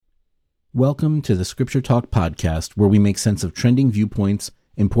Welcome to the Scripture Talk podcast, where we make sense of trending viewpoints,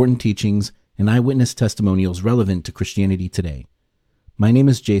 important teachings, and eyewitness testimonials relevant to Christianity today. My name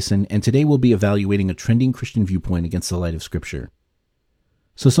is Jason, and today we'll be evaluating a trending Christian viewpoint against the light of Scripture.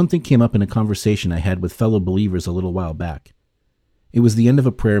 So something came up in a conversation I had with fellow believers a little while back. It was the end of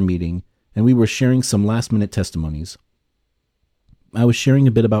a prayer meeting, and we were sharing some last-minute testimonies. I was sharing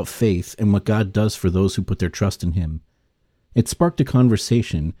a bit about faith and what God does for those who put their trust in Him. It sparked a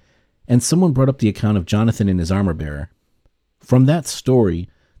conversation, and someone brought up the account of Jonathan and his armor-bearer. From that story,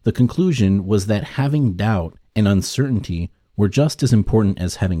 the conclusion was that having doubt and uncertainty were just as important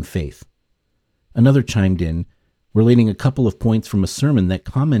as having faith. Another chimed in, relating a couple of points from a sermon that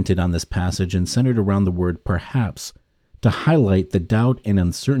commented on this passage and centered around the word perhaps, to highlight the doubt and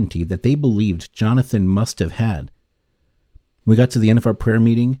uncertainty that they believed Jonathan must have had. We got to the end of our prayer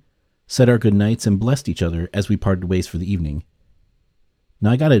meeting, said our good nights, and blessed each other as we parted ways for the evening. Now,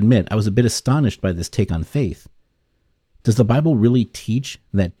 I gotta admit, I was a bit astonished by this take on faith. Does the Bible really teach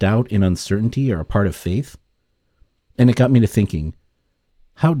that doubt and uncertainty are a part of faith? And it got me to thinking,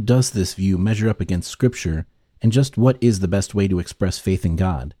 how does this view measure up against Scripture, and just what is the best way to express faith in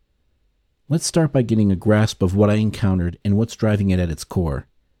God? Let's start by getting a grasp of what I encountered and what's driving it at its core.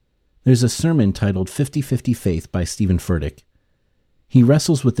 There's a sermon titled 50-50 Faith by Stephen Furtick. He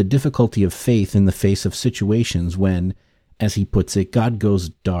wrestles with the difficulty of faith in the face of situations when, as he puts it, God goes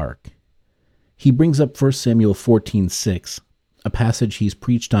dark. He brings up 1 Samuel 14:6, a passage he's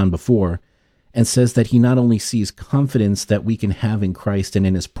preached on before, and says that he not only sees confidence that we can have in Christ and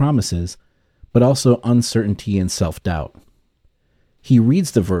in His promises, but also uncertainty and self-doubt. He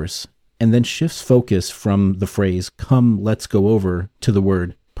reads the verse and then shifts focus from the phrase, "Come, let's go over," to the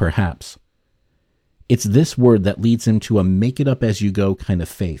word, "perhaps." It's this word that leads him to a make-it-up-as-you-go kind of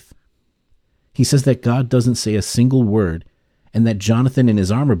faith. He says that God doesn't say a single word, and that Jonathan and his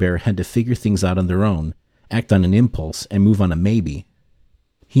armor-bearer had to figure things out on their own, act on an impulse, and move on a maybe.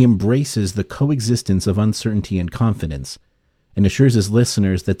 He embraces the coexistence of uncertainty and confidence, and assures his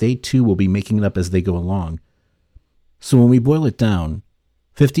listeners that they too will be making it up as they go along. So when we boil it down,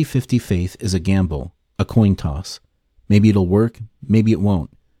 50-50 faith is a gamble, a coin toss. Maybe it'll work, maybe it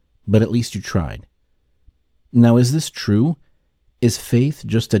won't, but at least you tried. Now, is this true? Is faith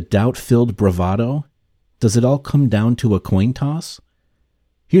just a doubt-filled bravado? Does it all come down to a coin toss?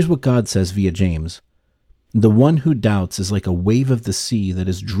 Here's what God says via James. The one who doubts is like a wave of the sea that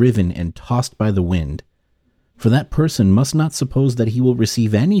is driven and tossed by the wind. For that person must not suppose that he will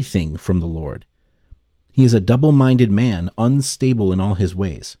receive anything from the Lord. He is a double-minded man, unstable in all his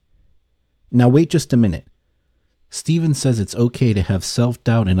ways. Now wait just a minute. Stephen says it's okay to have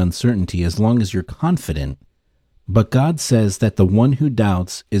self-doubt and uncertainty as long as you're confident. But God says that the one who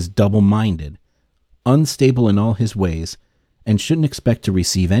doubts is double-minded, unstable in all his ways, and shouldn't expect to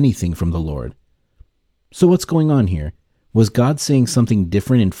receive anything from the Lord. So what's going on here? Was God saying something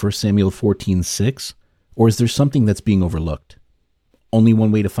different in 1 Samuel 14:6, or is there something that's being overlooked? Only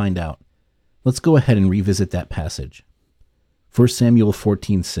one way to find out. Let's go ahead and revisit that passage. 1 Samuel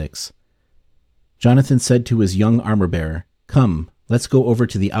 14:6. Jonathan said to his young armor-bearer, "Come, let's go over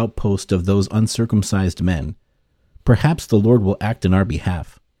to the outpost of those uncircumcised men. Perhaps the Lord will act in our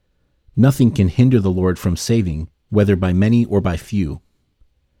behalf. Nothing can hinder the Lord from saving, whether by many or by few."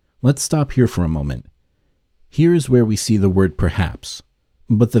 Let's stop here for a moment. Here is where we see the word perhaps,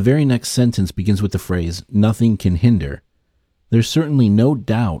 but the very next sentence begins with the phrase, "nothing can hinder." There's certainly no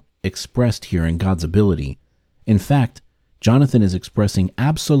doubt expressed here in God's ability. In fact, Jonathan is expressing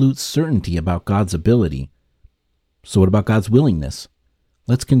absolute certainty about God's ability. So what about God's willingness?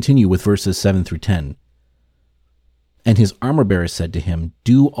 Let's continue with verses 7 through 10. And his armor-bearer said to him,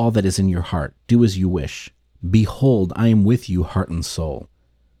 "Do all that is in your heart. Do as you wish. Behold, I am with you, heart and soul."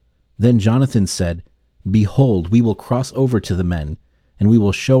 Then Jonathan said, "Behold, we will cross over to the men, and we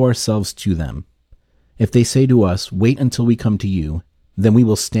will show ourselves to them. If they say to us, 'Wait until we come to you,' then we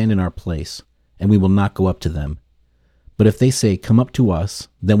will stand in our place, and we will not go up to them. But if they say, 'Come up to us,'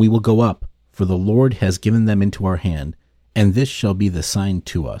 then we will go up, for the Lord has given them into our hand, and this shall be the sign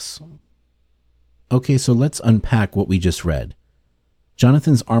to us." Okay, so let's unpack what we just read.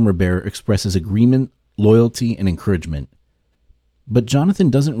 Jonathan's armor-bearer expresses agreement, loyalty, and encouragement. But Jonathan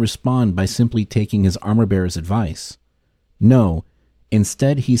doesn't respond by simply taking his armor-bearer's advice. No,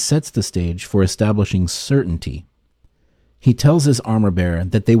 instead he sets the stage for establishing certainty. He tells his armor-bearer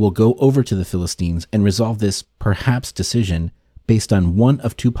that they will go over to the Philistines and resolve this perhaps decision based on one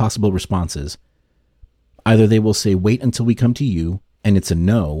of two possible responses. Either they will say, "Wait until we come to you," and it's a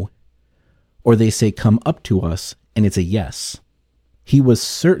no, or they say, "Come up to us," and it's a yes. He was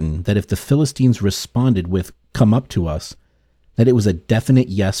certain that if the Philistines responded with, "Come up to us," that it was a definite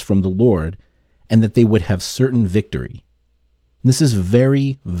yes from the Lord, and that they would have certain victory. This is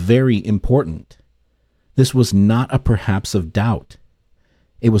very, very important. This was not a perhaps of doubt.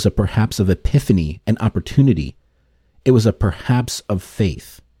 It was a perhaps of epiphany and opportunity. It was a perhaps of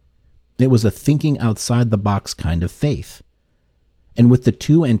faith. It was a thinking outside the box kind of faith. And with the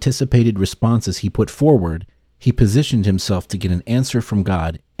two anticipated responses he put forward, he positioned himself to get an answer from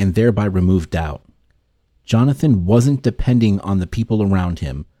God and thereby remove doubt. Jonathan wasn't depending on the people around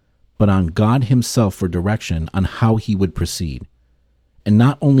him, but on God himself for direction on how he would proceed. And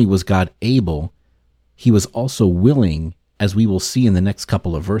not only was God able, he was also willing, as we will see in the next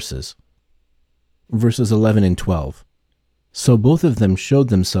couple of verses. Verses 11 and 12. So both of them showed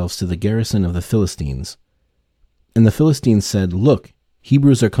themselves to the garrison of the Philistines. And the Philistines said, Look,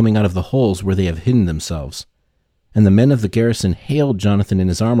 Hebrews are coming out of the holes where they have hidden themselves. And the men of the garrison hailed Jonathan and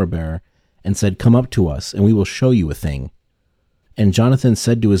his armor-bearer, and said, Come up to us, and we will show you a thing. And Jonathan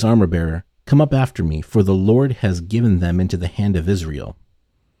said to his armor-bearer, Come up after me, for the Lord has given them into the hand of Israel.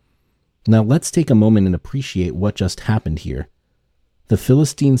 Now let's take a moment and appreciate what just happened here. The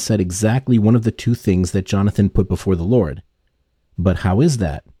Philistines said exactly one of the two things that Jonathan put before the Lord. But how is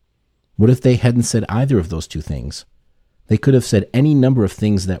that? What if they hadn't said either of those two things? They could have said any number of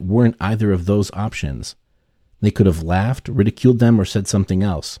things that weren't either of those options. They could have laughed, ridiculed them, or said something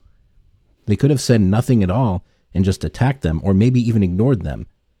else. They could have said nothing at all and just attacked them, or maybe even ignored them,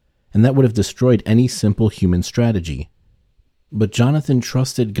 and that would have destroyed any simple human strategy. But Jonathan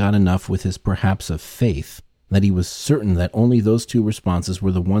trusted God enough with his perhaps of faith that he was certain that only those two responses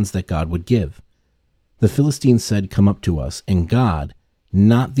were the ones that God would give. The Philistines said, Come up to us, and God,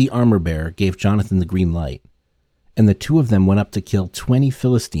 not the armor-bearer, gave Jonathan the green light. And the two of them went up to kill 20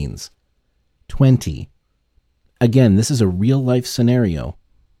 Philistines. 20. Again, this is a real-life scenario.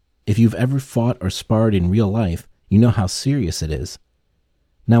 If you've ever fought or sparred in real life, you know how serious it is.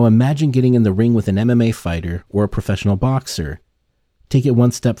 Now imagine getting in the ring with an MMA fighter or a professional boxer. Take it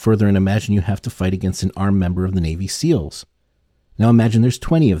one step further and imagine you have to fight against an armed member of the Navy SEALs. Now imagine there's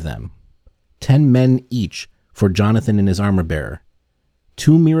 20 of them. 10 men each for Jonathan and his armor-bearer.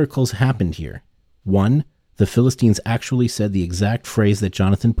 Two miracles happened here. One, the Philistines actually said the exact phrase that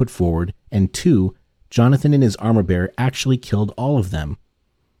Jonathan put forward, and two, Jonathan and his armor-bearer actually killed all of them.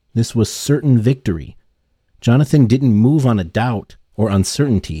 This was certain victory. Jonathan didn't move on a doubt or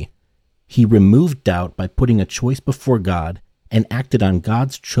uncertainty. He removed doubt by putting a choice before God and acted on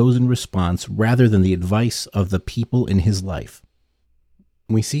God's chosen response rather than the advice of the people in his life.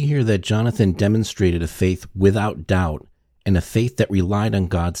 We see here that Jonathan demonstrated a faith without doubt and a faith that relied on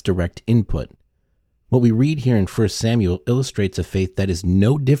God's direct input. What we read here in 1 Samuel illustrates a faith that is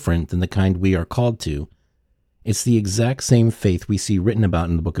no different than the kind we are called to. It's the exact same faith we see written about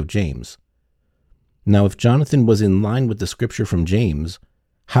in the book of James. Now, if Jonathan was in line with the scripture from James,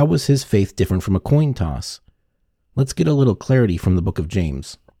 how was his faith different from a coin toss? Let's get a little clarity from the book of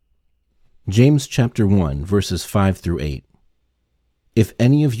James. James chapter 1, verses 5 through 8. If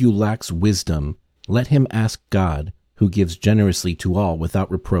any of you lacks wisdom, let him ask God, who gives generously to all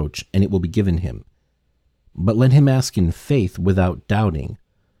without reproach, and it will be given him. But let him ask in faith without doubting.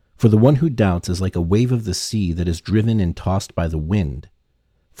 For the one who doubts is like a wave of the sea that is driven and tossed by the wind.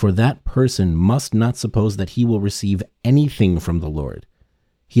 For that person must not suppose that he will receive anything from the Lord.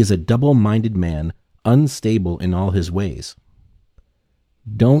 He is a double-minded man, unstable in all his ways.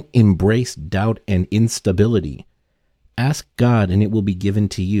 Don't embrace doubt and instability. Ask God and it will be given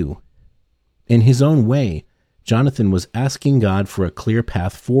to you. In his own way, Jonathan was asking God for a clear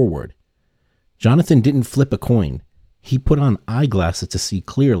path forward. Jonathan didn't flip a coin. He put on eyeglasses to see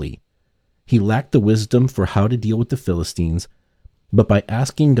clearly. He lacked the wisdom for how to deal with the Philistines, but by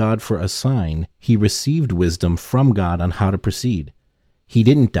asking God for a sign, he received wisdom from God on how to proceed. He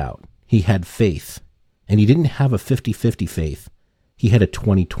didn't doubt. He had faith. And he didn't have a 50-50 faith. He had a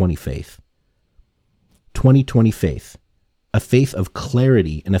 20-20 faith. 20-20 faith. A faith of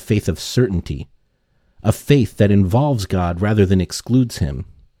clarity and a faith of certainty. A faith that involves God rather than excludes him.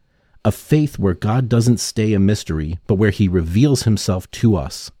 A faith where God doesn't stay a mystery, but where he reveals himself to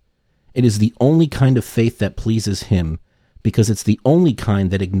us. It is the only kind of faith that pleases him, because it's the only kind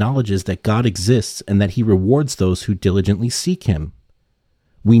that acknowledges that God exists and that he rewards those who diligently seek him.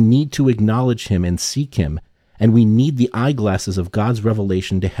 We need to acknowledge him and seek him, and we need the eyeglasses of God's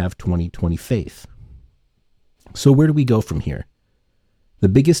revelation to have 20-20 faith. So where do we go from here? The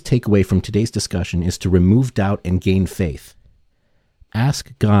biggest takeaway from today's discussion is to remove doubt and gain faith.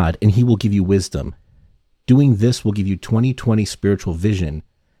 Ask God and he will give you wisdom. Doing this will give you 20-20 spiritual vision.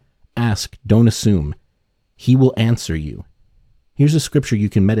 Ask, don't assume. He will answer you. Here's a scripture you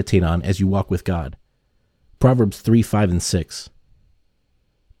can meditate on as you walk with God. Proverbs 3, 5, and 6.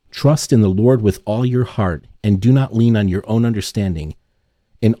 Trust in the Lord with all your heart, and do not lean on your own understanding.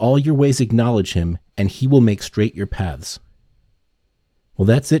 In all your ways acknowledge him, and he will make straight your paths. Well,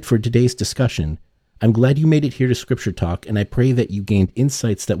 that's it for today's discussion. I'm glad you made it here to Scripture Talk, and I pray that you gained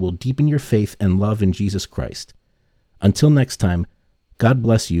insights that will deepen your faith and love in Jesus Christ. Until next time, God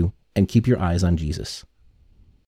bless you, and keep your eyes on Jesus.